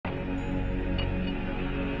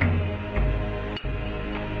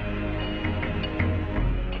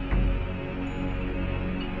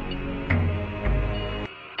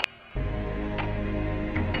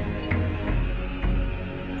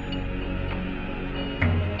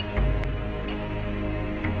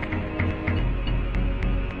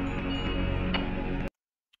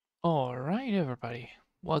Alright everybody,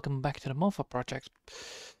 welcome back to the moth-hawk project.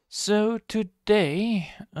 So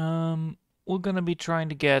today, we're gonna be trying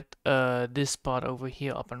to get this part over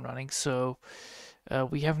here up and running. So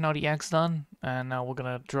we have now the axe done, and now we're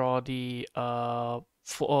gonna draw the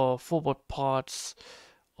forward parts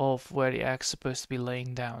of where the axe is supposed to be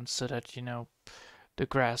laying down, so that the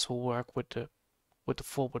grass will work with the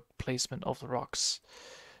forward placement of the rocks.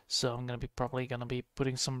 So I'm probably gonna be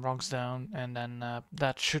putting some rocks down, and then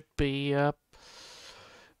that should be a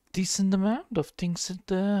decent amount of things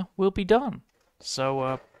that will be done.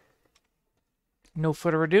 So no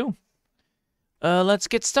further ado, let's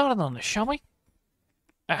get started on this, shall we?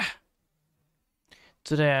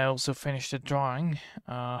 Today I also finished the drawing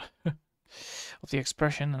of the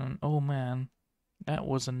expression, and oh man, that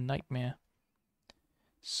was a nightmare.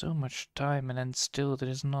 So much time, and then still it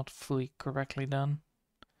is not fully correctly done.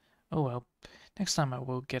 Oh well, next time I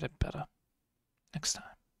will get it better. Next time.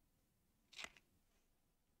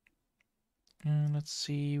 Let's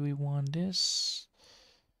see, we want this.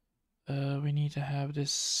 We need to have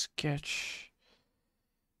this sketch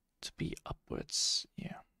to be upwards,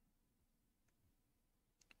 yeah.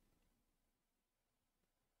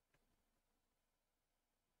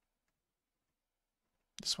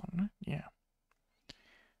 This one, right? Yeah.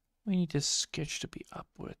 We need this sketch to be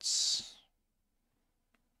upwards.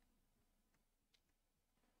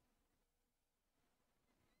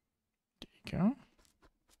 There you go.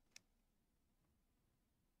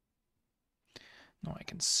 Now I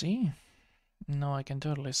can see. Now I can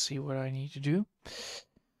totally see what I need to do.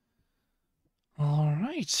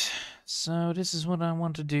 Alright, so this is what I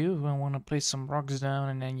want to do. I want to place some rocks down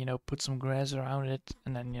and then, put some grass around it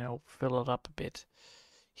and then, fill it up a bit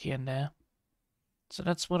here and there. So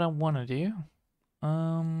that's what I want to do.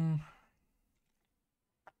 We're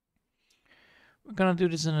gonna do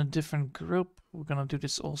this in a different group. We're gonna do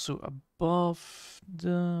this also above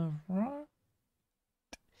the rock.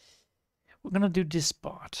 We're gonna do this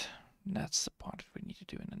part. That's the part that we need to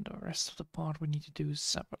do, and then the rest of the part we need to do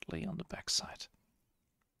separately on the back side.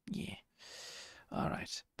 Yeah.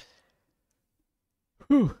 Alright.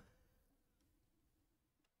 Whew.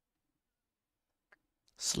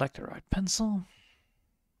 Select the right pencil.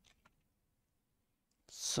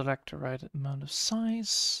 Select the right amount of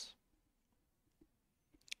size.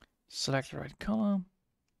 Select the right color.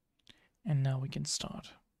 And now we can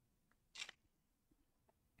start.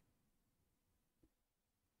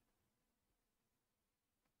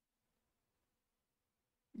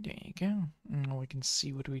 There you go. Now we can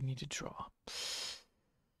see what we need to draw.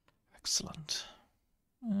 Excellent.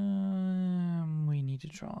 We need to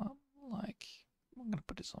draw like, I'm gonna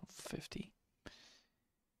put this on 50.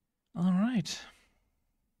 Alright.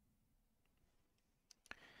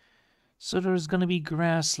 So there's gonna be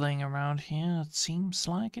grass laying around here, it seems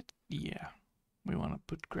like it. Yeah, we want to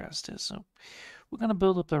put grass there, so we're gonna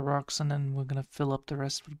build up the rocks and then we're gonna fill up the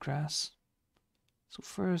rest with grass. So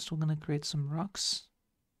first we're gonna create some rocks.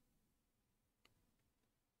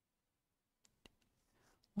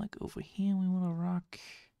 Like over here we want a rock.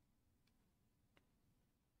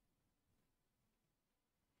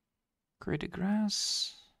 Create a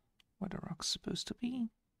grass where the rock's supposed to be.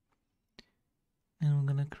 And we're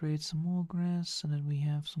gonna create some more grass so that we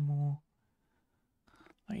have some more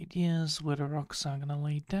ideas where the rocks are gonna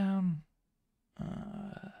lay down.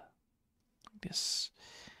 Like this.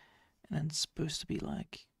 And then it's supposed to be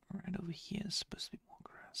like right over here, it's supposed to be more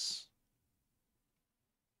grass.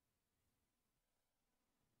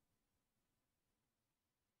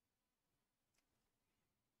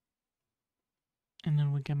 And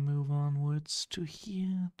then we can move onwards to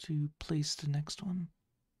here to place the next one.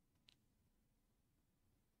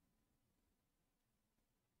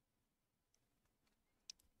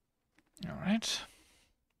 Alright.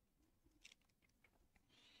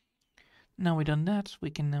 Now we've done that,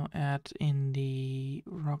 we can now add in the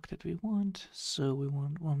rock that we want. So we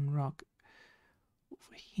want one rock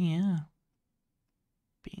over here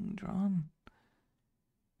being drawn.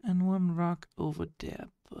 And one rock over there,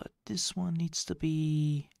 but this one needs to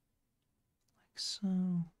be like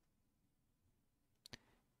so.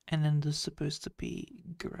 And then there's supposed to be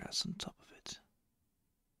grass on top of it.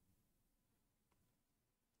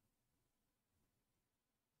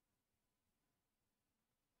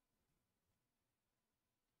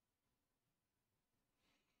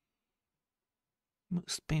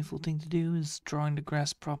 Most painful thing to do is drawing the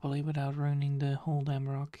grass properly without ruining the whole damn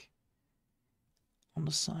rock on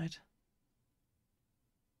the side.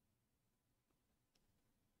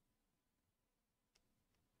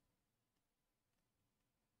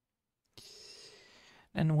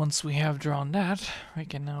 And once we have drawn that, we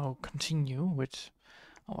can now continue with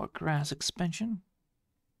our grass expansion.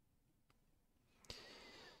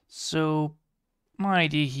 So my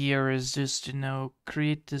idea here is just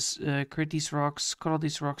create these rocks, color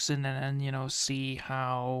these rocks in, and see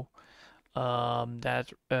how how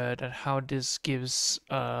this gives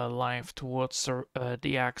life towards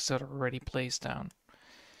the axe that are already placed down.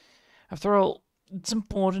 After all, it's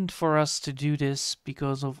important for us to do this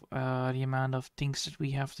because of the amount of things that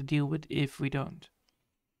we have to deal with if we don't.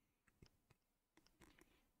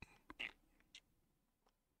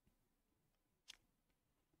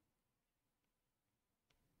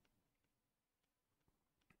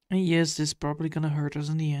 And yes, this is probably gonna hurt us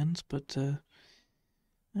in the end, but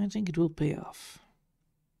I think it will pay off.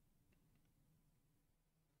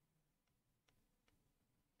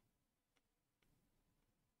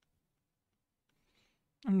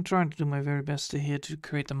 I'm trying to do my very best here to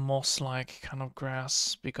create a moss-like kind of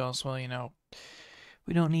grass because, well,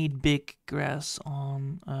 we don't need big grass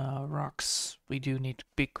on rocks. We do need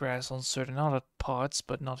big grass on certain other parts,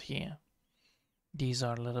 but not here. These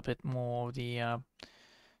are a little bit more the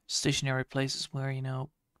stationary places where,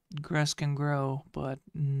 grass can grow, but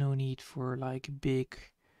no need for like big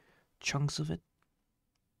chunks of it.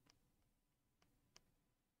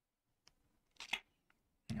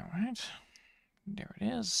 Alright, there it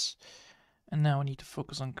is. And now we need to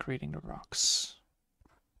focus on creating the rocks.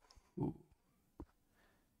 Ooh.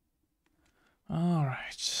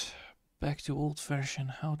 Alright, back to old version,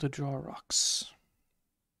 how to draw rocks.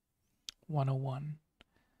 101.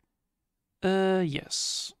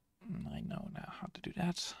 Yes, I know now how to do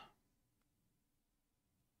that.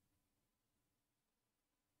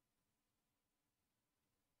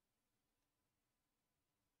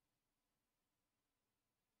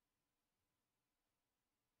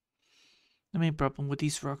 The main problem with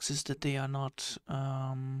these rocks is that they are not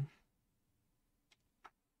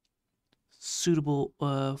suitable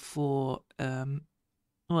for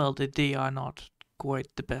well, they are not quite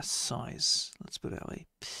the best size, let's put it that way.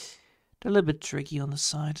 They're a little bit tricky on the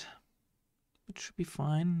side, but should be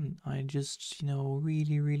fine. I just,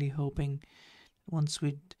 really hoping once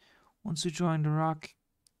we join the rock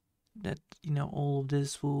that, all of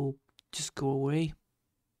this will just go away.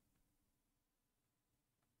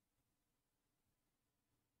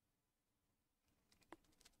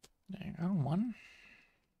 There you go, one.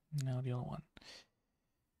 Now the other one.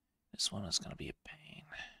 This one is gonna be a pain.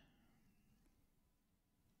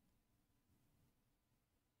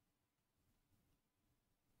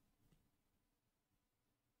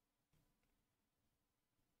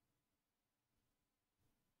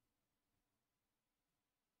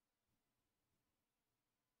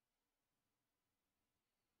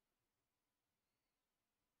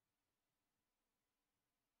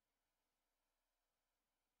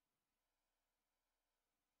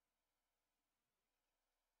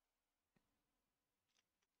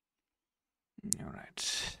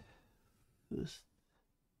 Alright.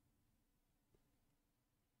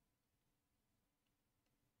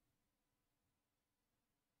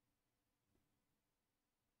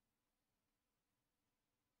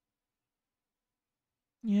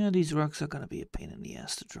 Yeah, these rocks are gonna be a pain in the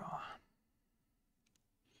ass to draw.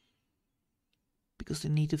 Because they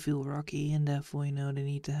need to feel rocky, and therefore, they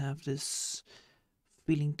need to have this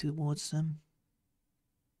feeling towards them.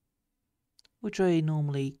 Which I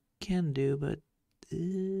normally can do, but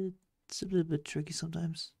it's a little bit tricky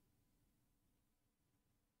sometimes.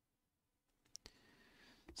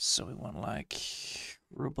 So we want like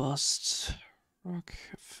robust rock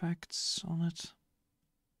effects on it.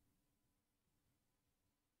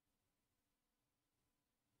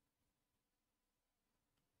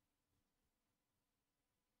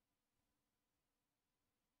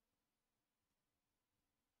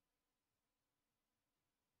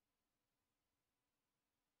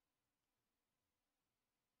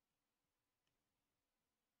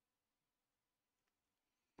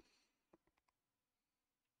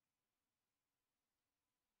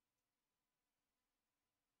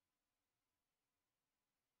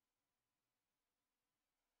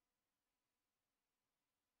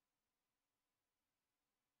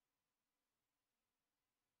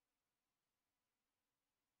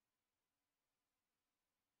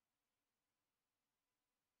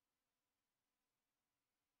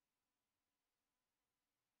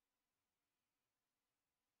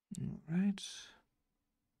 Alright.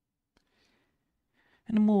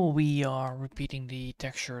 And the more we are repeating the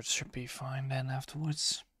texture, it should be fine then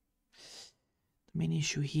afterwards. The main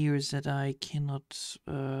issue here is that I cannot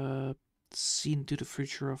see into the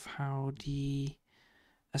future of how the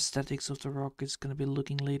aesthetics of the rock is going to be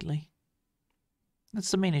looking lately.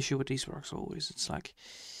 That's the main issue with these rocks always. It's like,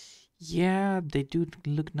 Yeah, they do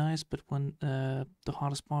look nice, but when the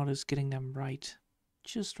hardest part is getting them right,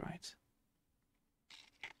 just right.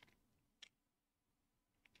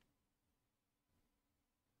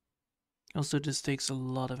 Also, this takes a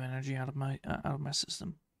lot of energy out of my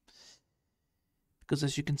system, because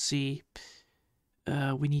as you can see,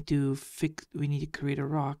 we need to create a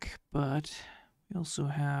rock, but we also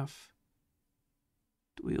have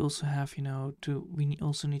we also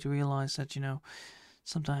need to realize that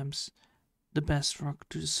sometimes the best rock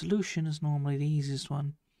to the solution is normally the easiest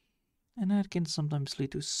one, and that can sometimes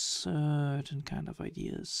lead to certain kind of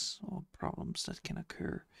ideas or problems that can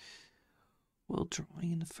occur while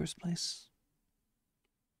drawing in the first place.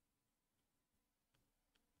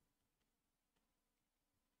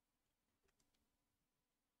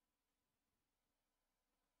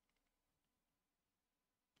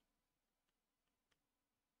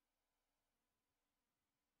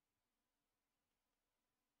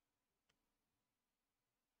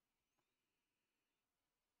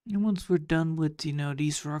 And once we're done with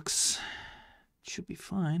these rocks, it should be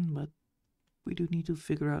fine, but we do need to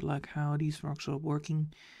figure out like how these rocks are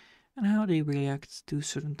working and how they react to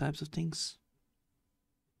certain types of things.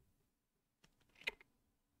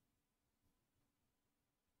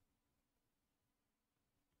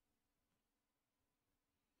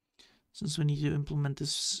 Since we need to implement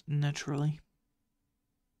this naturally,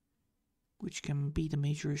 which can be the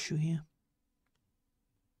major issue here.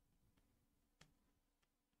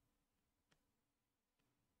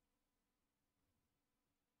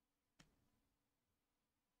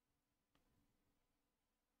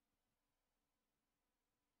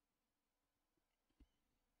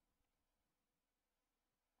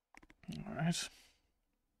 Alright.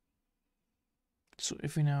 So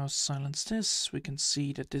if we now silence this, we can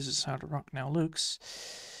see that this is how the rock now looks.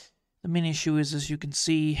 The main issue is, as you can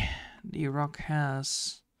see, the rock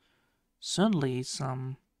has certainly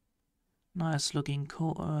some nice looking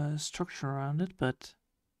structure around it, but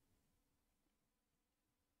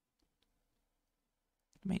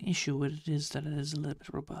the main issue with it is that it is a little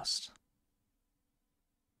bit robust.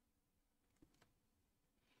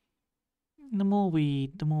 The more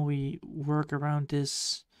we work around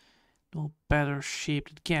this, the better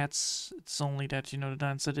shaped it gets. It's only that the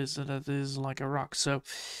doenst is that it is like a rock. So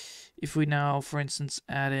if we now, for instance,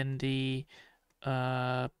 add in the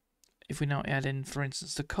for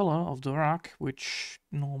instance, the color of the rock, which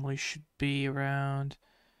normally should be around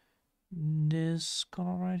this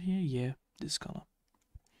color right here, yeah, this color.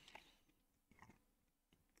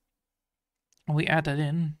 And we add that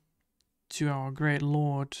in to our great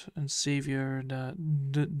Lord and Savior,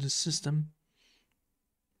 the system.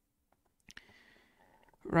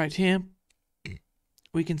 Right here,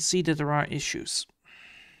 we can see that there are issues.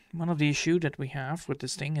 One of the issues that we have with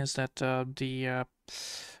this thing is that the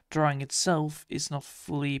drawing itself is not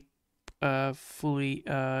fully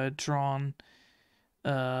drawn.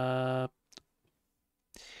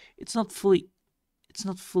 It's not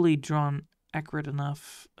fully drawn accurate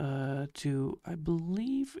enough to, I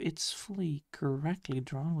believe it's fully correctly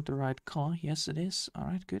drawn with the right color. Yes, it is. All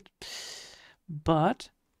right, good. But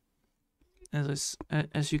as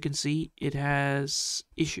you can see, it has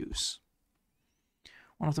issues.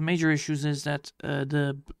 One of the major issues is that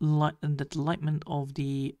the alignment of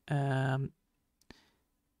the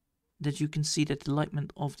that you can see that the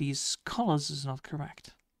alignment of these colors is not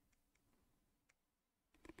correct.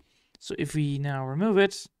 So if we now remove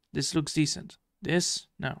it, this looks decent. This,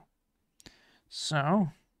 no. So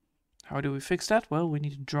how do we fix that? Well, we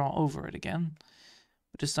need to draw over it again,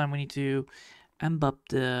 but this time we need to amp up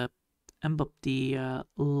the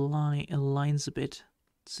lines a bit,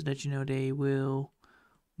 so that they will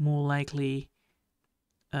more likely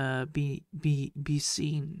be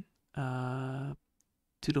seen to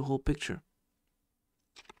the whole picture.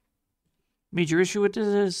 Major issue with this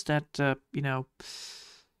is that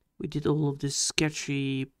we did all of this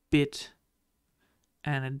sketchy bit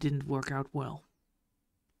and it didn't work out well.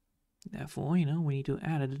 Therefore, we need to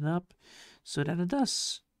add it up so that it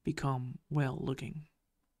does become well looking.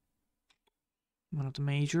 One of the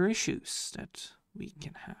major issues that we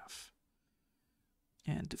can have.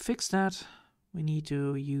 And to fix that, we need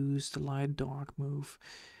to use the light dark move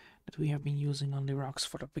that we have been using on the rocks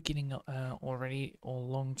for the beginning already a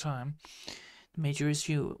long time. The major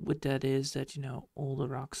issue with that is that all the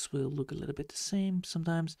rocks will look a little bit the same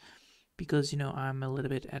sometimes, because I'm a little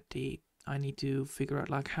bit I need to figure out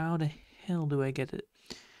like how the hell do I get it?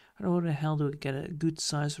 How the hell do I get a good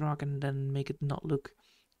size rock and then make it not look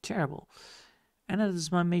terrible? And that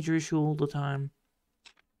is my major issue all the time.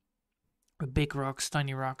 With big rocks,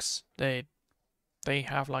 tiny rocks, they they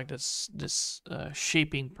have like this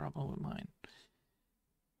shaping problem with mine.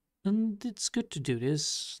 And it's good to do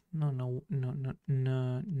this. No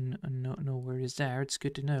worries there. It's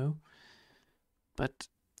good to know. But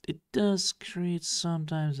it does create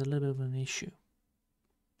sometimes a little bit of an issue.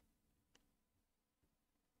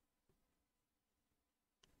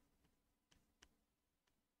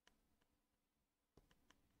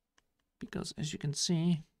 Because as you can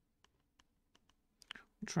see,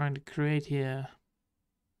 I'm trying to create here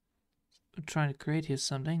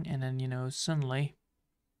something, and then, you know, suddenly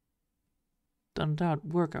doesn't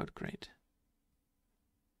work out great.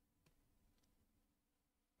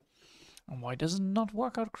 And why does it not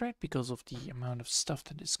work out great? Because of the amount of stuff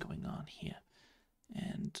that is going on here.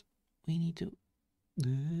 And we need to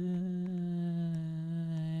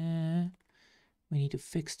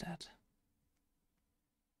fix that.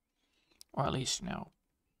 Or at least, you know,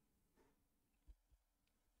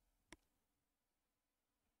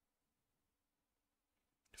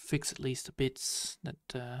 fix at least the bits that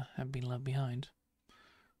have been left behind.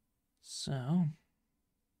 So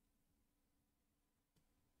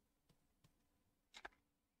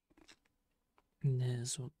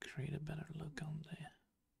this will create a better look on the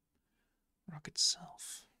rock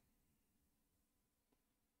itself.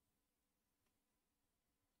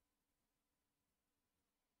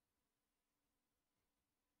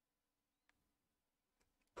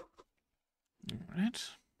 All right.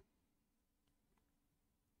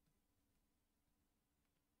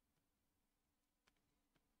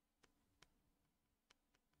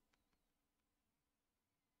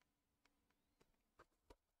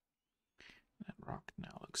 That rock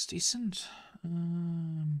now looks decent. We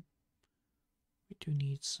do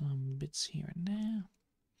need some bits here and there.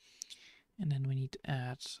 And then we need to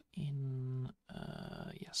add in,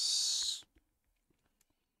 yes.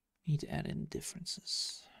 We need to add in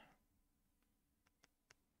differences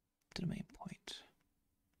to the main point.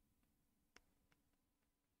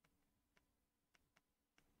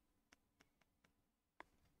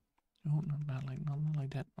 Oh, not like that, not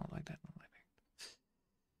like that, not like that.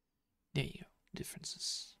 There you go,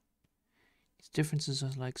 differences. These differences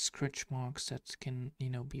are like scratch marks that can, you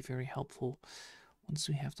know, be very helpful once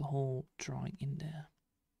we have the whole drawing in there.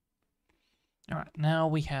 Alright, now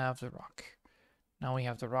we have the rock. Now we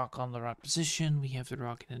have the rock on the right position. We have the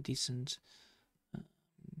rock in a decent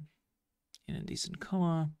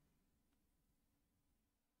color.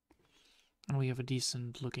 And we have a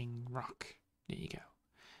decent looking rock. There you go.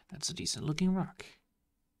 That's a decent looking rock.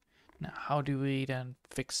 Now, how do we then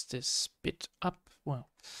fix this bit up? Well,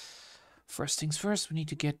 first things first, we need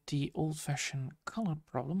to get the old-fashioned color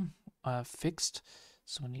problem fixed.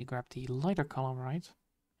 So we need to grab the lighter color right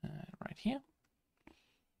here.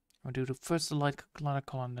 We'll do first the lighter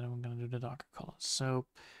color, and then we're going to do the darker color. So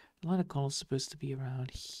the lighter color is supposed to be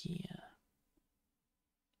around here.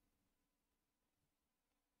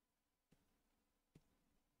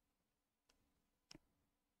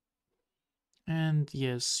 And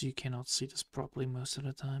yes, you cannot see this properly most of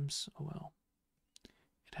the times. Oh well,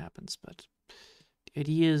 it happens. But the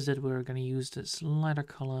idea is that we're going to use this lighter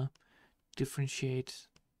color, differentiate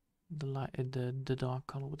the dark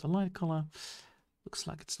color with the light color. Looks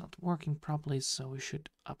like it's not working properly, so we should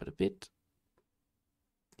up it a bit.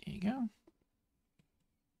 There you go.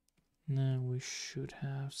 Now we should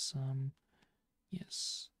have some.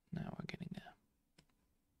 Yes, now we're getting there.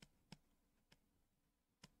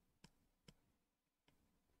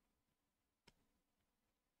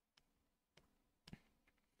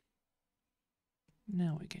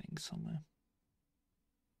 Now we're getting somewhere.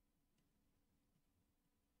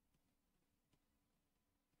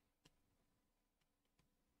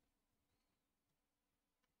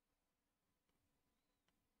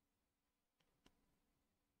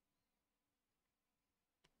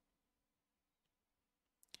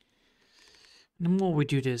 The more we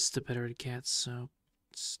do this, the better it gets, so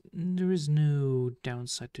there is no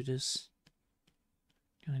downside to this.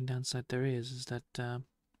 The only downside there is that,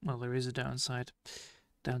 well, there is a downside.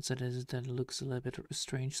 Downside is that it looks a little bit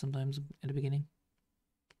strange sometimes at the beginning.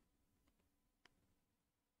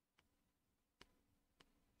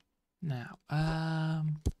 Now,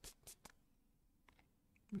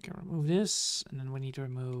 we can remove this, and then we need to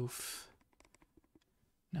remove.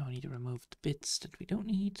 Now we need to remove the bits that we don't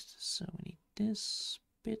need. So we need this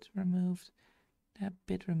bit removed, that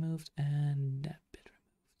bit removed, and that bit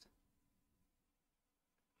removed.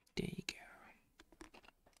 There you go.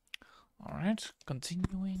 Alright,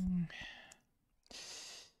 continuing.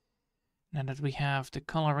 Now that we have the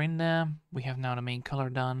color in there, we have now the main color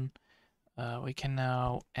done. We can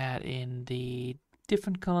now add in the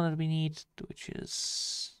different color that we need, which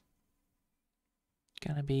is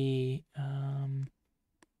Gonna be hold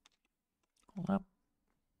up.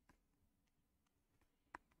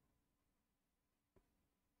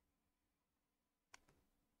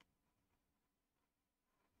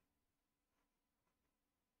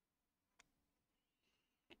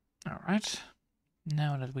 Alright.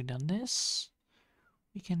 Now that we've done this,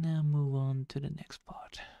 we can now move on to the next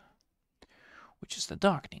part, which is the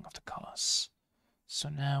darkening of the colors. So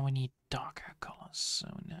now we need darker colors. So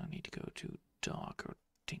we now need to go to darker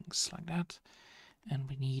things like that. And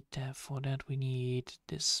we need, for that, we need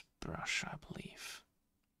this brush, I believe.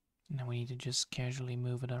 Now we need to just casually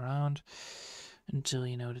move it around until,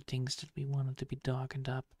 you know, the things that we wanted to be darkened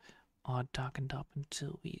up are darkened up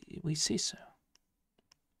until we see so.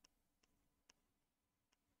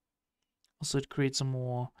 Also, it creates a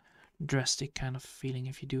more drastic kind of feeling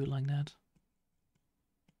if you do it like that.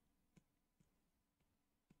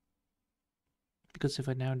 Because if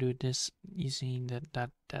I now do this, you see that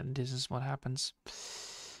this is what happens.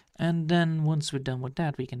 And then once we're done with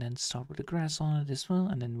that, we can then start with the grass on it as well,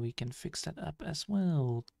 and then we can fix that up as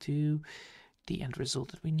well to the end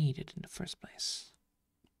result that we needed in the first place.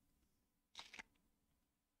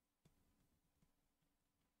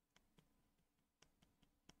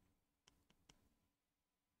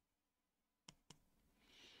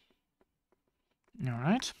 All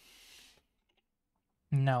right.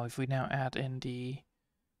 Now, if we now add in the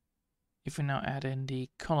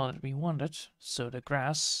color that we wanted, so the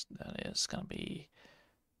grass, that is gonna be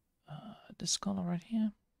this color right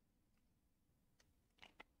here,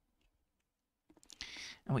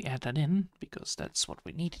 and we add that in because that's what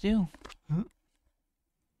we need to do.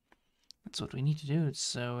 That's what we need to do.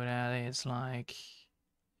 So that is like,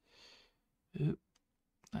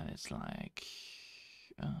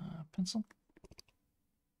 pencil.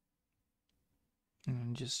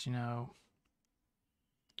 And just, you know,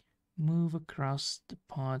 move across the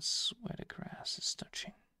parts where the grass is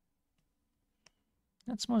touching.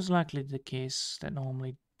 That's most likely the case that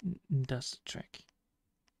normally does the trick.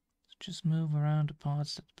 So just move around the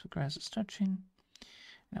parts that the grass is touching.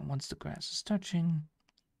 And once the grass is touching,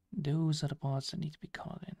 those are the parts that need to be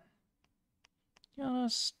colored in. The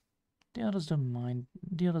others don't mind.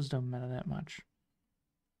 The others don't matter that much.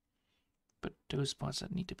 But those parts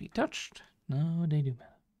that need to be touched, no, they do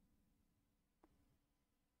matter.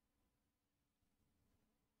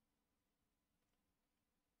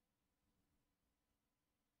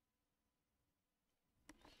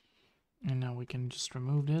 And now we can just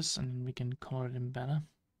remove this and we can color it in better.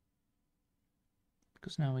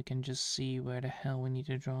 Because now we can just see where the hell we need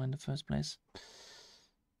to draw in the first place.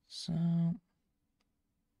 So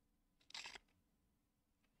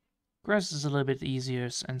grass is a little bit easier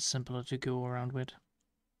and simpler to go around with.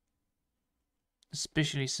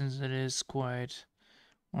 Especially since it is quite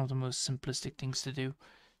one of the most simplistic things to do.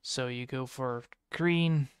 So you go for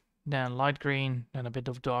green, then light green, then a bit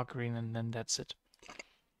of dark green, and then that's it.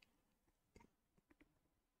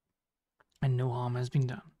 And no harm has been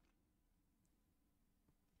done.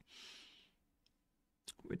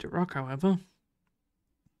 With the rock, however,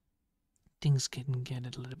 things can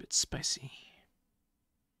get a little bit spicy.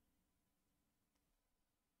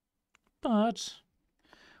 But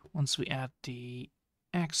once we add the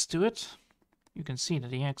axe to it, you can see that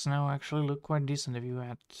the axe now actually look quite decent if you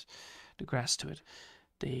add the grass to it.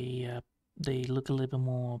 They look a little bit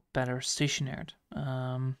more better stationared.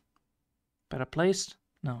 Better placed?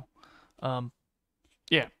 No.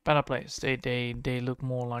 Yeah, better placed. They look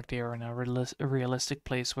more like they are in a realistic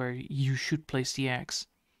place where you should place the axe.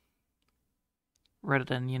 Rather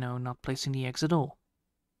than, you know, not placing the axe at all.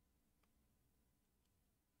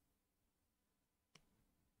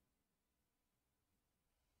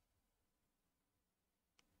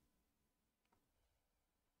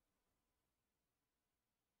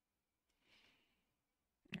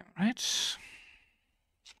 Alright.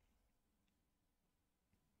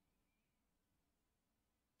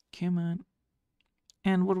 Come on.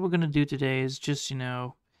 And what we're gonna do today is just, you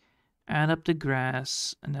know, add up the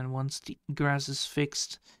grass, and then once the grass is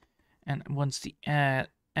fixed, and once the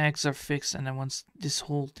eggs are fixed, and then once this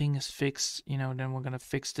whole thing is fixed, you know, then we're gonna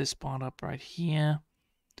fix this part up right here,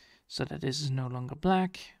 so that this is no longer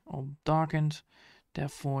black or darkened,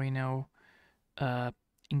 therefore, you know,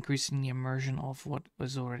 increasing the immersion of what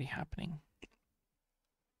was already happening.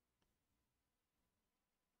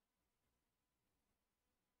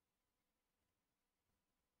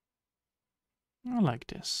 I like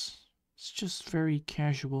this. It's just very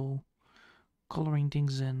casual, coloring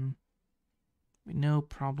things in with no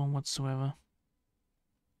problem whatsoever.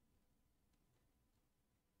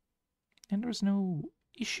 And there's no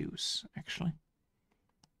issues, actually.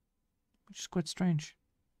 which is quite strange.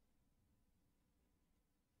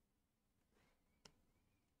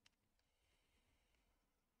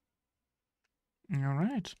 All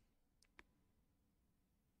right.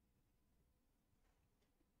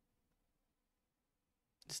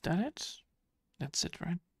 Is that it? That's it,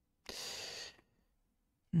 right?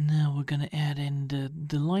 Now we're gonna add in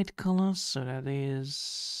the light colors, so that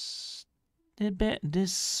is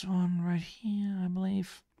this one right here, I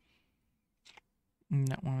believe. And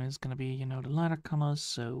that one is gonna be, you know, the lighter colors,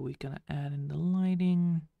 so we're gonna add in the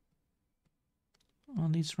lighting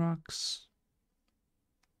on these rocks.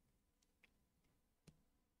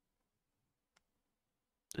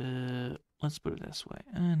 Let's put it this way,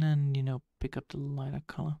 and then, you know, pick up the lighter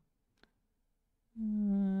color.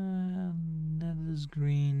 That is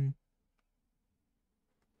green.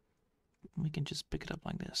 We can just pick it up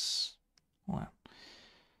like this. Wow.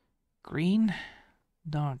 Green,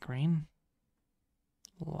 dark green,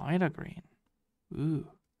 lighter green. Ooh,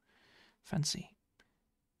 fancy.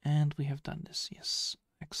 And we have done this, yes,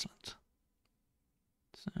 excellent.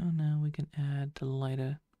 So now we can add the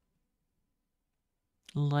lighter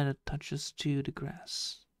touches to the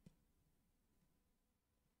grass.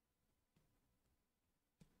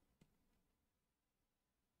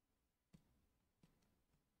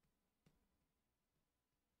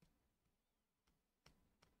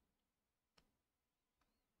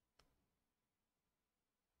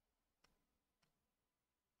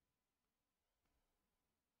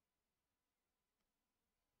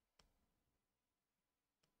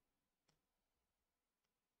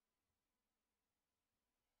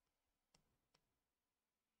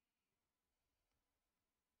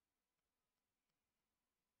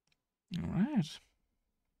 All right,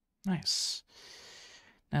 nice.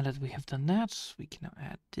 Now that we have done that, we can now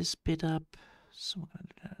add this bit up. So we're gonna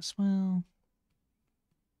do that as well.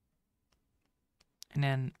 And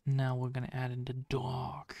then now we're gonna add in the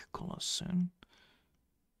dark colors soon.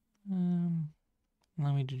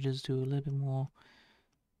 Let me just do a little bit more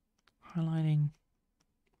highlighting.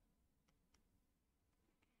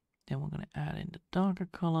 Then we're gonna add in the darker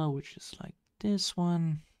color, which is like this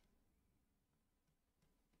one.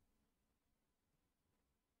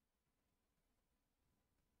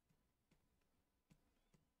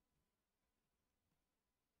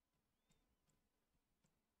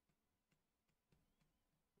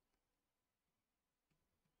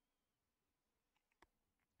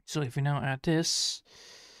 So if we now add this,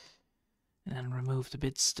 and then remove the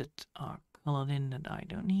bits that are colored in that I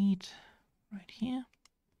don't need, right here,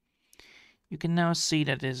 you can now see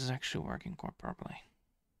that this is actually working quite properly.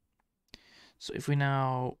 So if we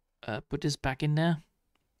now put this back in there,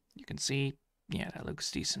 you can see, yeah, that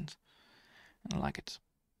looks decent. I like it.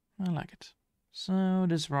 I like it. So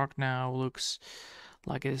this rock now looks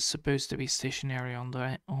like it is supposed to be stationary on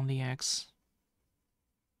the X.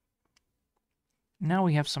 Now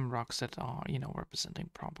we have some rocks that are, you know,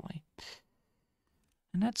 representing properly.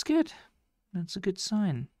 And that's good. That's a good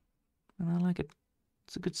sign. And I like it.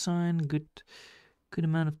 It's a good sign, good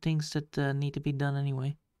amount of things that need to be done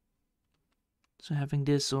anyway. So having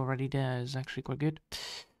this already there is actually quite good.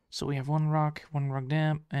 So we have one rock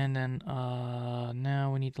there, and then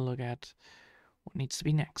now we need to look at what needs to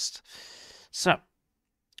be next. So,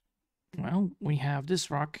 well, we have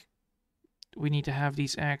this rock. We need to have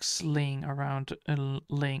these eggs laying around,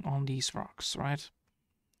 laying on these rocks, right?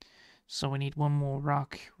 So we need one more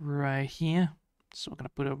rock right here. So we're gonna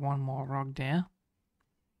put one more rock there.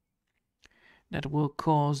 That will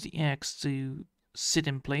cause the eggs to sit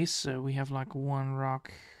in place. So we have like one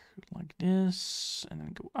rock like this, and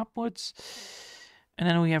then go upwards. And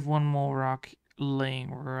then we have one more rock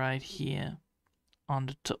laying right here on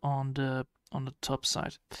the top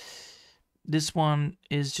side. This one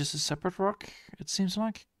is just a separate rock, it seems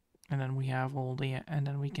like. And then we have and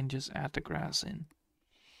then we can just add the grass in.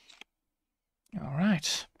 All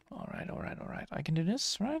right. I can do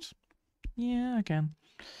this, right? Yeah, I can.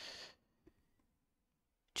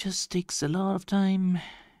 Just takes a lot of time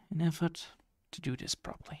and effort to do this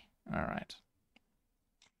properly. All right.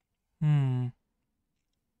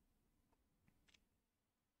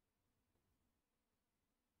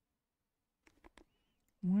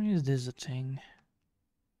 Why is this a thing?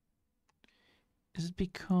 Is it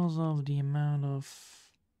because of the amount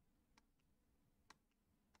of...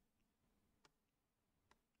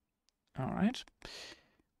 Alright.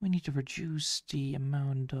 We need to reduce the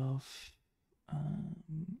amount of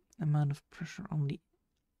pressure on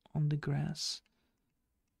the grass.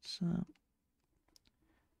 So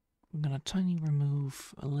we're gonna tiny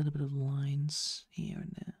remove a little bit of lines here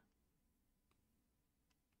and there.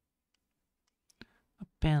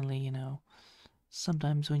 Apparently, you know,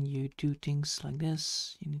 Sometimes when you do things like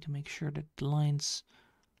this, you need to make sure that the lines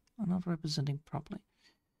are not representing properly.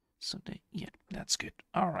 So yeah, that's good.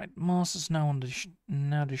 All right, moss is now on the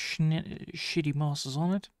shitty moss is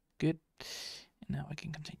on it. Good. And now I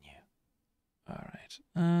can continue. All right.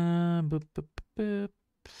 Boop, boop, boop.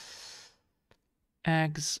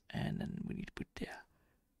 Eggs, and then we need to put there.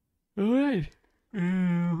 All right.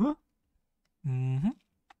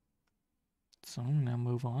 So now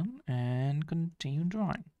move on and continue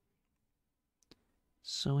drawing.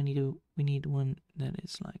 So we need one that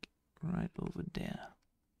is like right over there.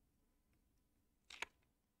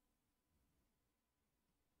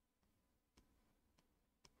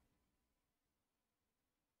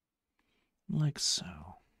 Like so.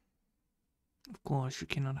 Of course, you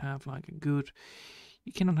cannot have like a good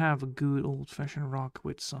old-fashioned rock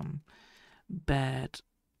with some bad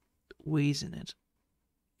ways in it.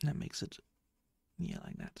 That makes it, yeah,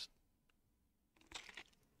 like that.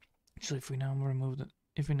 So if we now remove the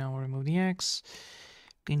X,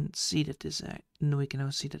 we can see that we can now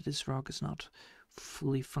see that this rock is not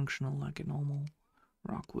fully functional like a normal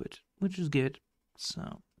rock would, which is good.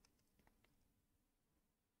 So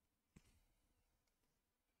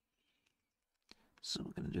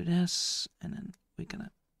we're gonna do this, and then we're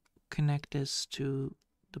gonna connect this to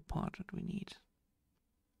the part that we need.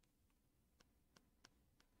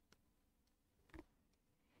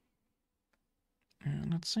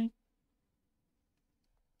 And let's see.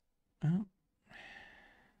 Oh.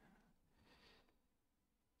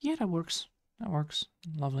 Yeah, that works. That works.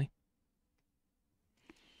 Lovely.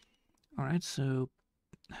 All right, so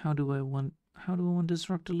how do I want this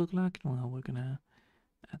rock to look like? Well, we're gonna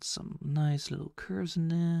add some nice little curves in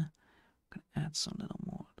there. Gonna add some little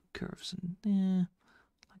more curves in there,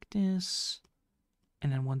 like this.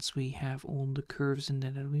 And then once we have all the curves in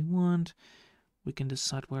there that we want, we can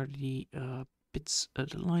decide where the bits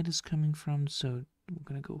of the light is coming from. So we're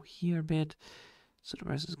gonna go here a bit. So the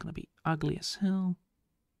rest is gonna be ugly as hell.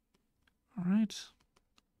 All right.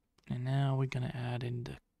 And now we're gonna add in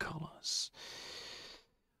the colors.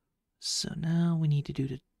 So now we need to do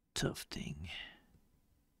the tough thing.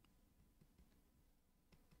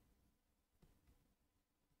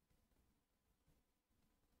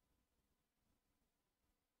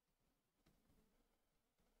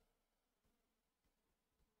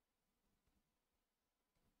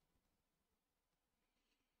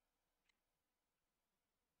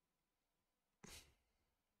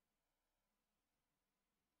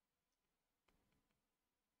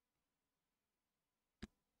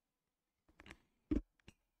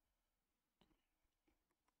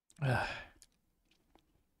 All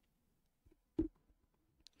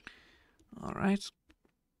right.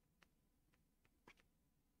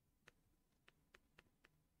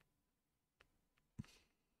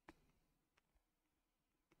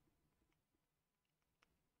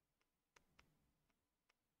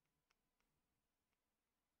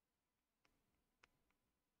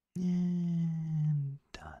 And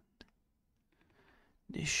done.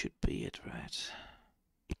 This should be it, right?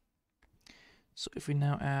 So if we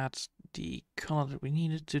now add the color that we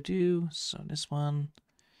needed to do, so this one,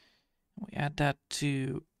 we add that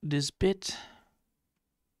to this bit.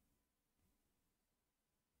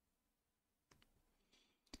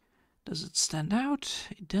 Does it stand out?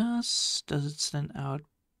 It does. Does it stand out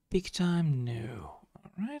big time? No.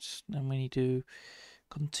 Alright, then we need to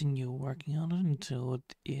continue working on it until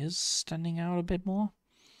it is standing out a bit more.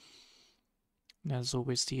 That's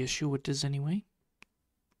always the issue with this anyway.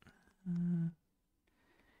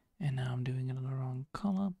 And now I'm doing it in the wrong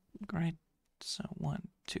color. Great. So 1,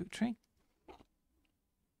 2, 3.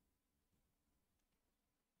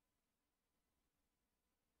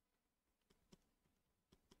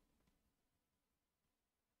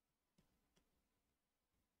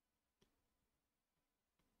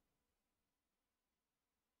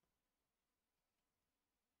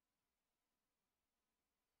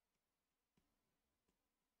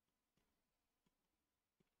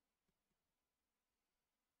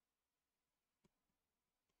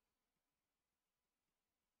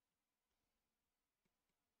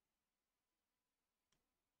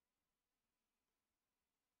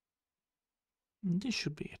 This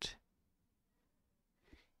should be it.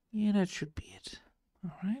 Yeah, that should be it.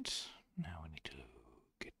 Alright, now we need to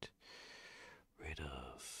get rid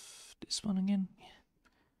of this one again.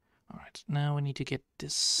 Yeah. Alright, now we need to get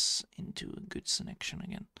this into a good selection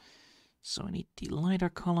again. So I need the lighter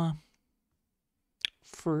color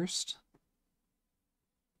first.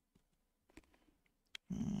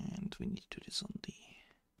 And we need to do this on the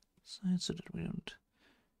side so that we don't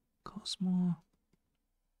cause more.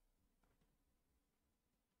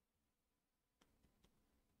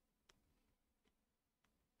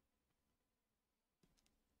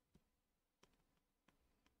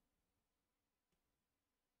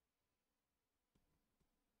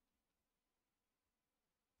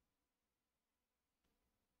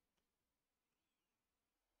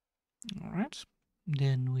 All right.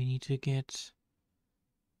 Then we need to get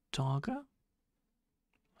Dogger,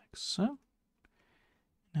 like so.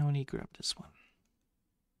 Now we need to grab this one.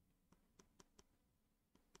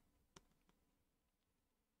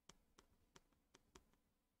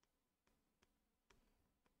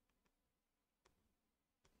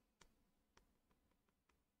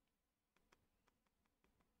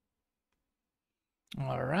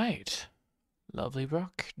 All right. Lovely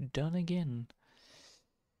rock, done again.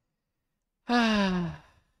 Ah,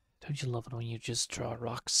 don't you love it when you just draw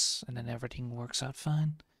rocks and then everything works out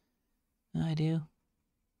fine? I do.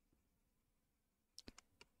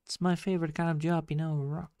 It's my favorite kind of job, you know,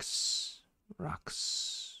 rocks.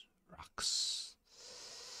 Rocks. Rocks.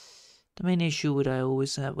 The main issue that I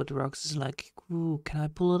always have with rocks is like, ooh, can I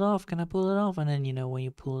pull it off? Can I pull it off? And then, you know, when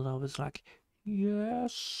you pull it off, it's like,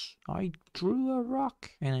 yes, I drew a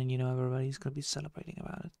rock. And then, you know, everybody's gonna be celebrating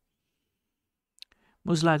about it.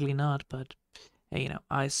 Most likely not, but hey, you know,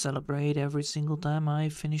 I celebrate every single time I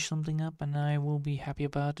finish something up, and I will be happy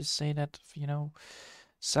about to say that, you know,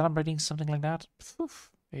 celebrating something like that, poof,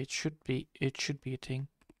 it should be a thing.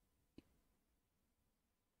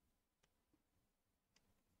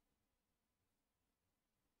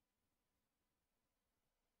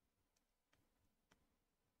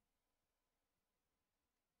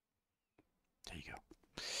 There you go.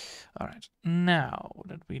 Alright, now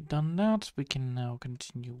that we've done that, we can now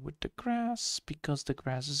continue with the grass, because the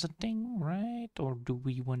grass is a thing, right? Or do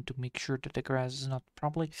we want to make sure that the grass is not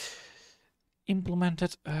properly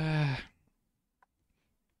implemented? Well,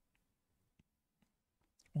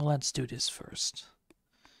 let's do this first.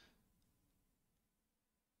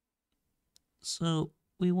 So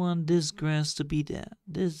we want this grass to be there.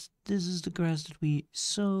 This is the grass that we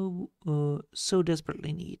so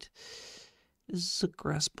desperately need. This is a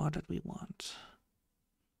grass part that we want.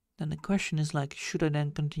 Then the question is like, should I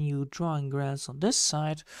then continue drawing grass on this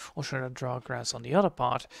side, or should I draw grass on the other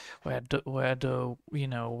part, where you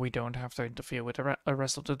know, we don't have to interfere with the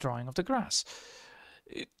rest of the drawing of the grass?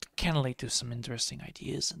 It can lead to some interesting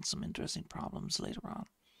ideas and some interesting problems later on.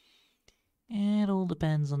 It all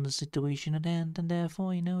depends on the situation at hand, and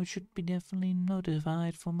therefore, you know, it should be definitely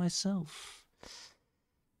notified for myself.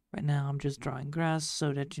 Right now, I'm just drawing grass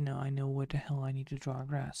so that, you know, I know where the hell I need to draw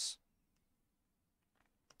grass.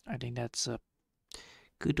 I think that's a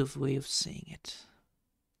good way of saying it.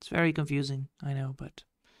 It's very confusing, I know, but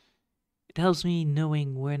it helps me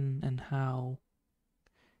knowing when and how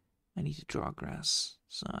I need to draw grass.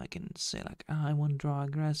 So I can say like, I want to draw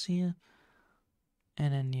grass here.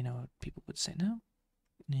 And then, you know, people would say no.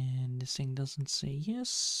 And this thing doesn't say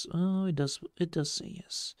yes. Oh, it does say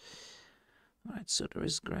yes. Alright, so there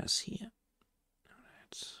is grass here.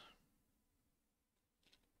 Alright.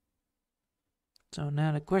 So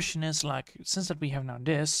now the question is like, since that we have now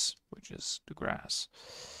this, which is the grass,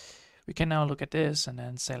 we can now look at this and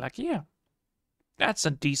then say like, yeah, that's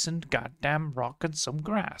a decent goddamn rock and some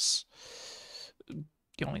grass.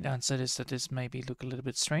 The only downside is that this maybe look a little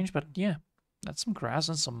bit strange, but yeah, that's some grass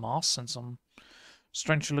and some moss and some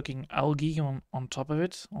strange looking algae on top of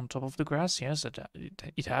it, on top of the grass. Yes, it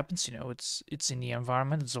happens, you know, it's in the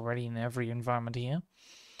environment, it's already in every environment here.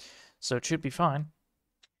 So it should be fine.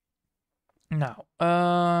 Now,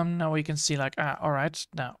 now we can see like, alright,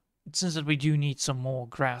 now, since that we do need some more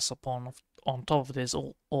grass on top of this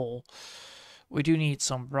all, we do need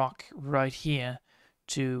some rock right here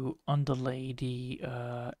to underlay the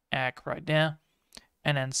egg right there.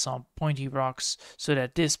 And then some pointy rocks so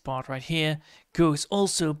that this part right here goes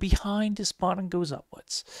also behind this part and goes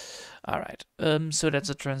upwards. All right. So that's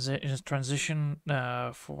a transition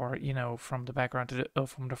for, you know, from the background to the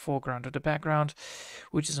from the foreground to the background,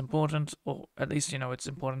 which is important, or at least, you know, it's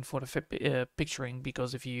important for the picturing,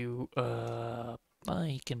 because if you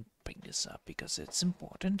I can bring this up because it's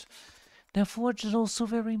important. Therefore, it's also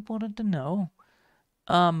very important to know.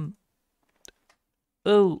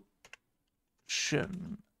 Ocean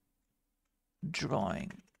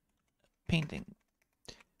drawing, painting.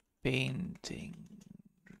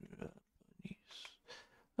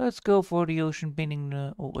 Let's go for the ocean painting.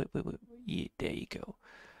 Oh, wait. Yeah, there you go.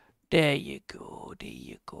 There you go.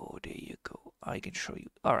 I can show you.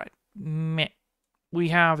 All right. We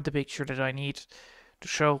have the picture that I need to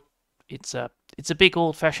show. It's a big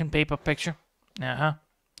old-fashioned paper picture. I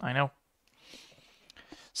know.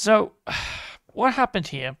 So, what happened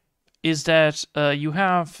here is that you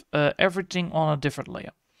have everything on a different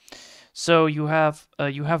layer. So you have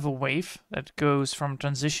a wave that goes from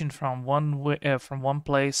transition from one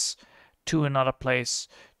place to another place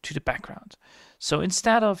to the background. So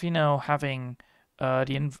instead of, you know, having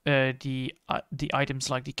the items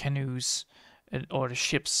like the canoes or the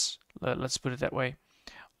ships, let's put it that way,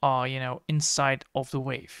 are, you know, inside of the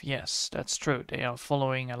wave. Yes, that's true. They are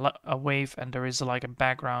following a wave, and there is like a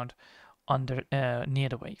background under near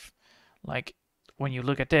the wave. Like when you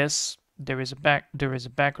look at this, there is a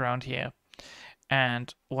background here,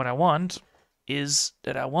 and what I want is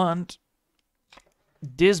that I want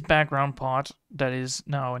this background part that is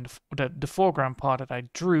now in the foreground part that I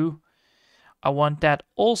drew. I want that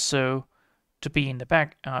also to be in the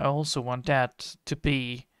back. I also want that to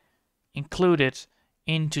be included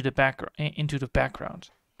into the background.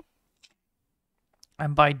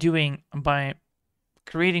 And by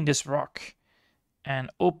creating this rock and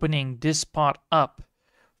opening this part up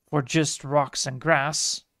for just rocks and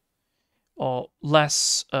grass, or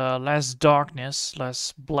less darkness,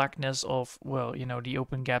 less blackness of, well, you know, the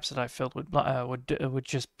open gaps that I filled with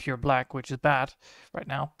just pure black, which is bad right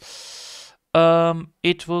now.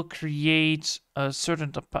 It will create a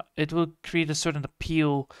certain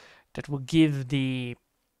appeal that will give the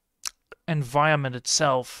environment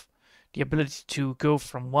itself the ability to go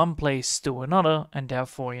from one place to another, and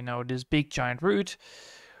therefore, you know, this big giant root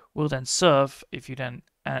will then serve. If you then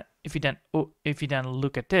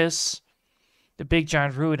look at this, the big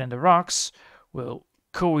giant root and the rocks will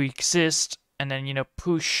coexist, and then, you know,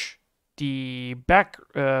 push the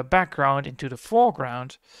background into the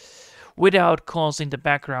foreground without causing the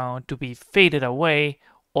background to be faded away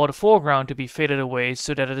or the foreground to be faded away,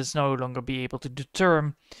 so that it is no longer be able to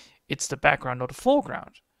determine it's the background or the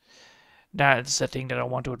foreground. That's the thing that I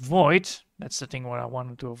want to avoid. That's the thing what I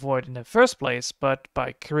wanted to avoid in the first place. But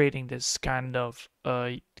by creating this kind of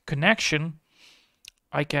connection,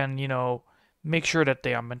 I can, you know, make sure that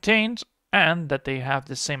they are maintained and that they have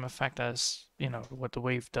the same effect as, you know, what the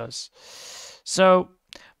wave does. So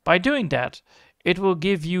by doing that, it will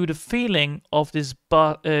give you the feeling of this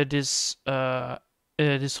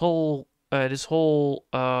whole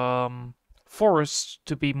forest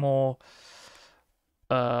to be more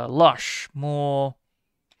lush, more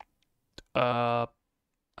how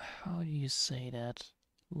do you say that?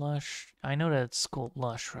 Lush. I know that it's called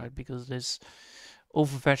lush, right? Because there's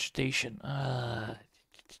overvegetation. I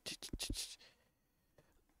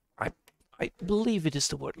believe it is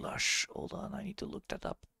the word lush. Hold on, I need to look that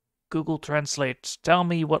up. Google Translate. Tell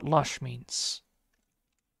me what lush means.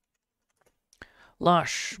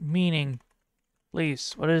 Lush meaning,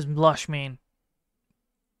 please. What does lush mean?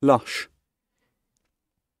 Lush.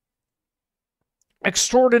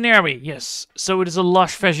 Extraordinary, yes. So it is a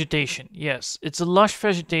lush vegetation. Yes, it's a lush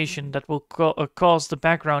vegetation that will cause the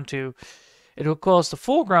background to... It will cause the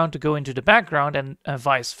foreground to go into the background and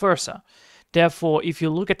vice versa. Therefore, if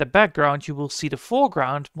you look at the background, you will see the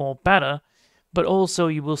foreground more better, but also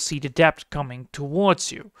you will see the depth coming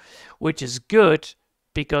towards you, which is good,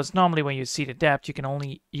 because normally when you see the depth, you can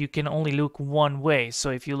only look one way.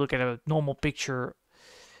 So if you look at a normal picture...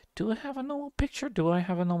 Do I have a normal picture? Do I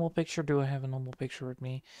have a normal picture with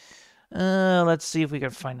me? Let's see if we can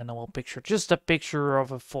find a normal picture. Just a picture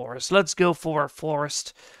of a forest. Let's go for a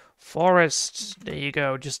forest. Forest. There you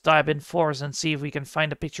go. Just type in forest and see if we can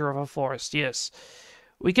find a picture of a forest. Yes.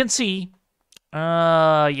 We can see.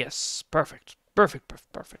 Yes. Perfect.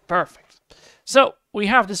 Perfect. So, we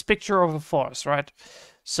have this picture of a forest, right?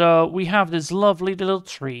 So, we have this lovely little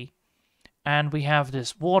tree. And we have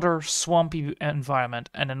this water, swampy environment,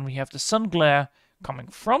 and then we have the sun glare coming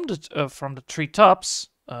from the tree tops,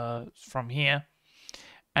 from here,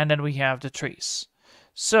 and then we have the trees.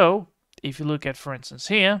 So if you look at, for instance,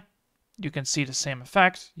 here, you can see the same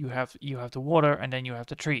effect. You have the water, and then you have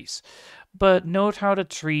the trees. But note how the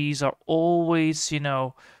trees are always, you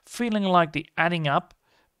know, feeling like they're adding up,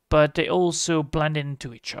 but they also blend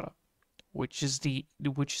into each other, which is the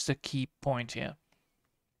key point here.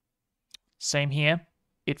 Same here.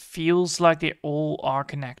 It feels like they all are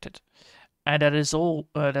connected, and that is all.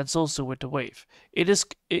 That's also with the wave. It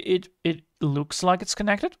looks like it's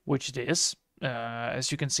connected, which it is.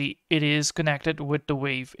 As you can see, it is connected with the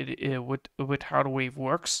wave. With how the wave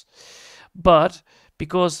works, but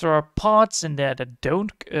because there are parts in there that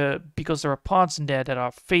don't, because there are parts in there that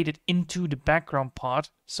are faded into the background part.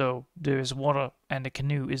 So there is water, and the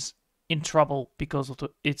canoe is in trouble because of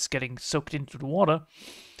it's getting soaked into the water.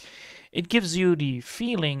 It gives you the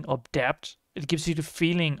feeling of depth, it gives you the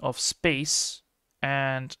feeling of space,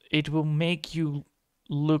 and it will make you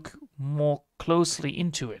look more closely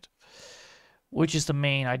into it, which is the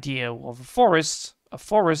main idea of a forest.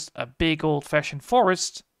 A big old-fashioned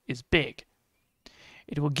forest, is big.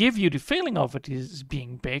 It will give you the feeling of it is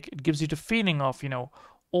being big. It gives you the feeling of, you know,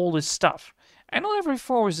 all this stuff. And not every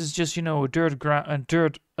forest is just, you know, a dirt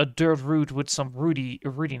root with some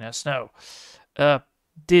rootiness. No.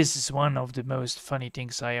 this is one of the most funny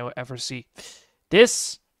things I ever see.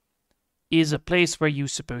 This is a place where you're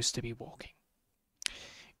supposed to be walking.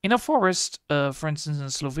 In a forest, for instance in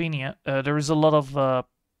Slovenia, there is a lot of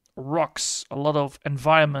rocks, a lot of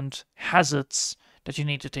environment hazards that you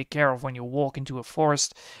need to take care of when you walk into a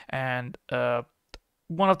forest. And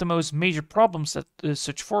one of the most major problems that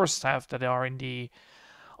such forests have that are in the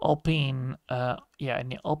Alpine,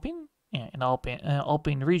 Alpine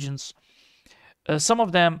regions. Some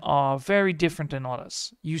of them are very different than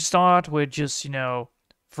others. You start with just,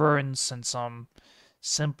 ferns and some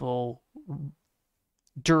simple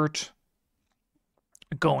dirt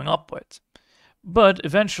going upward. But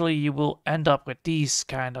eventually you will end up with these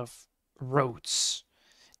kind of roads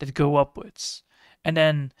that go upwards. And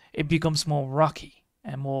then it becomes more rocky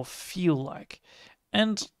and more feel-like.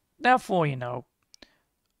 And therefore,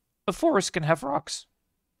 a forest can have rocks.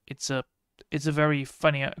 It's a very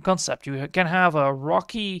funny concept. You can have a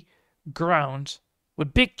rocky ground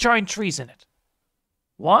with big giant trees in it.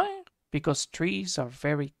 Why? Because trees are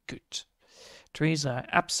very good. Trees are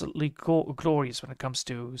absolutely glorious when it comes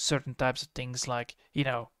to certain types of things like,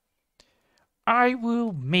 I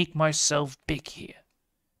will make myself big here.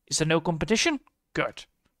 Is there no competition? Good.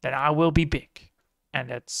 Then I will be big. And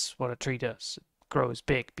that's what a tree does. It grows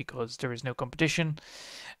big because there is no competition.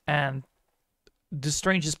 And the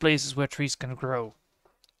strangest places where trees can grow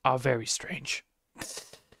are very strange.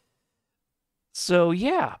 So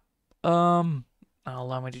yeah, allow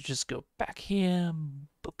me to just go back here.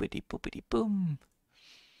 Boopity boopity boom.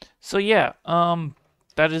 So yeah,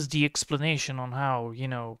 that is the explanation on how,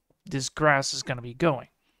 this grass is gonna be going.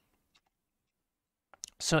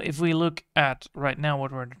 So if we look at right now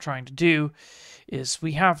what we're trying to do is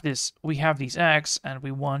we have these eggs and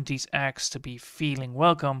we want these eggs to be feeling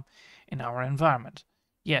welcome in our environment.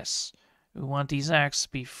 Yes, we want these eggs to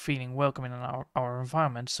be feeling welcome in our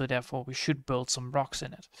environment, so therefore we should build some rocks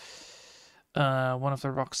in it. One of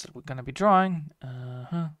the rocks that we're going to be drawing,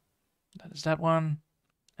 that is that one,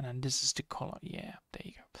 and then this is the color. Yeah, there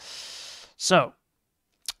you go. So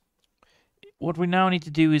what we now need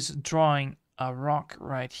to do is drawing a rock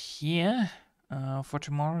right here for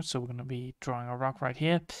tomorrow. So we're going to be drawing a rock right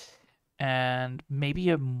here, and maybe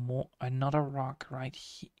another rock right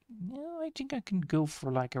here. Yeah, I think I can go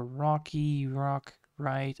for like a rocky rock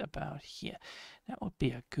right about here. That would be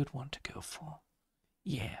a good one to go for.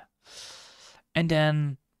 Yeah. And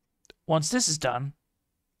then once this is done,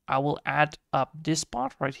 I will add up this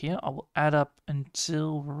part right here. I will add up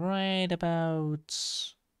until right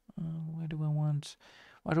about where do I want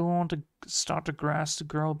to start the grass to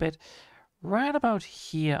grow a bit? Right about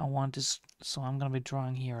here I want this, so I'm going to be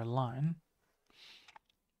drawing here a line.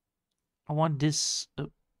 I want this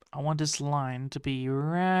line to be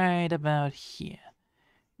right about here.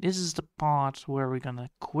 This is the part where we're gonna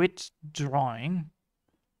quit drawing.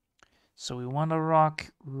 So we want a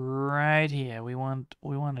rock right here. We want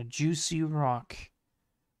a juicy rock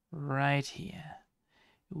right here.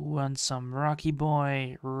 We want some rocky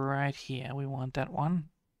boy right here. We want that one.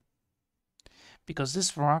 Because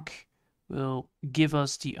this rock will give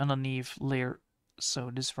us the underneath layer. So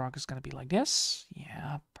this rock is gonna be like this.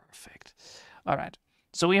 Yeah, perfect. All right.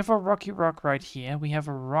 So we have a rocky rock right here. We have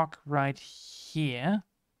a rock right here,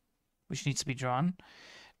 which needs to be drawn.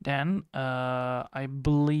 Then I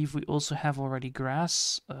believe we also have already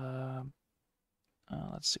grass. Let's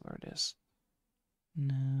see where it is.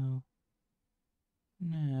 No.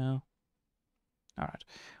 All right.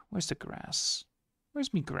 Where's the grass?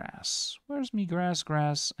 Where's me grass? Where's me grass,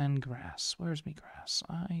 grass, and grass? Where's me grass?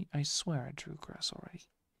 I swear I drew grass already.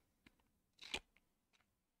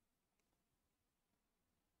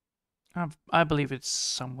 I believe it's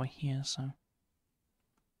somewhere here, so.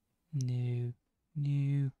 No.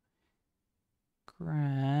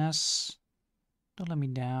 Grass. Don't let me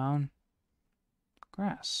down.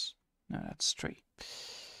 Grass. No, that's tree.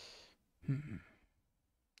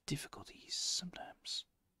 Difficulties sometimes.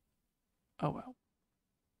 Oh well.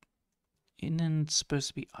 And then it's supposed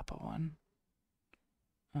to be upper one.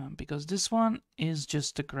 Because this one is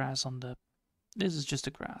just the grass on the... This is just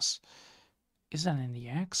the grass. Is that in the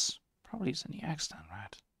X? Probably is in the X then,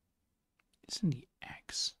 right? It's in the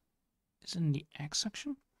X. Is it in the X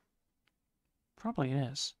section? Probably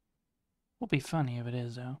it is. Would be funny if it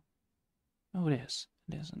is, though. Oh, it is.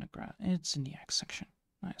 It is in the grass. It's in the X section.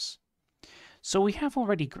 Nice. So we have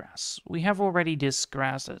already grass. We have already this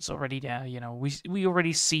grass that's already there. You know, we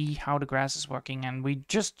already see how the grass is working, and we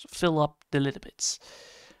just fill up the little bits.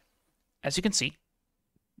 As you can see,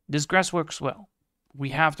 this grass works well. We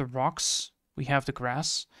have the rocks, we have the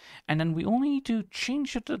grass, and then we only need to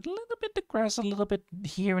change it a little bit, the grass a little bit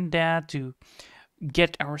here and there to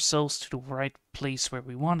get ourselves to the right place where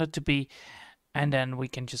we want it to be, and then we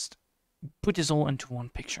can just put this all into one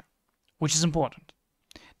picture, which is important.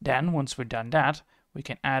 Then, once we're done that, we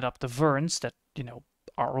can add up the ferns that,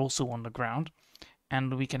 are also on the ground,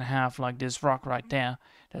 and we can have like this rock right there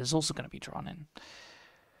that is also going to be drawn in.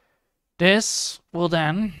 This will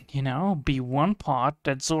then, be one part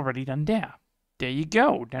that's already done there. There you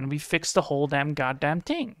go. Then we fix the whole damn goddamn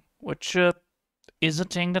thing, which is a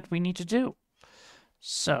thing that we need to do.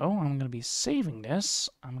 So I'm going to be saving this.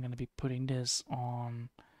 I'm going to be putting this on.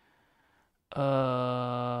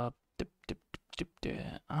 I'm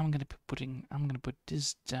gonna put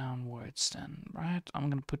this downwards then, right? I'm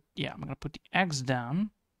gonna put the X down.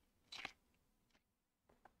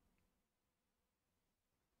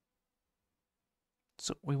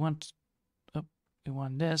 So we want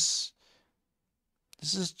this.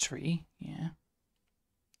 This is a tree, yeah.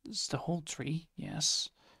 This is the whole tree, yes.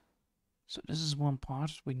 So this is one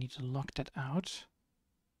part. We need to lock that out.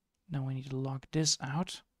 Now we need to lock this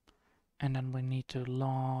out. And then we need to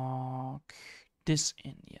lock this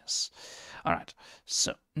in, yes. Alright,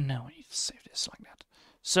 so now we need to save this like that.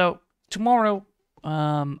 So tomorrow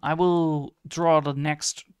I will draw the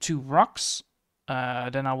next 2 rocks.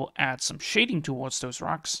 Then I will add some shading towards those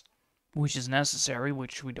rocks, which is necessary,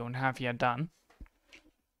 which we don't have yet done.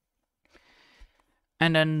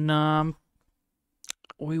 And then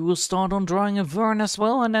we will start on drawing a fern as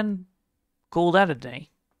well, and then call that a day.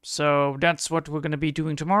 So that's what we're going to be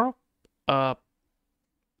doing tomorrow.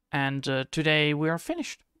 And today we are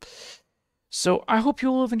finished. So I hope you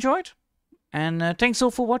all have enjoyed. And thanks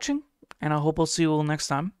all for watching. And I hope I'll see you all next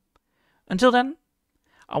time. Until then,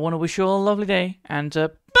 I want to wish you all a lovely day. And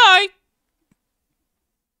bye!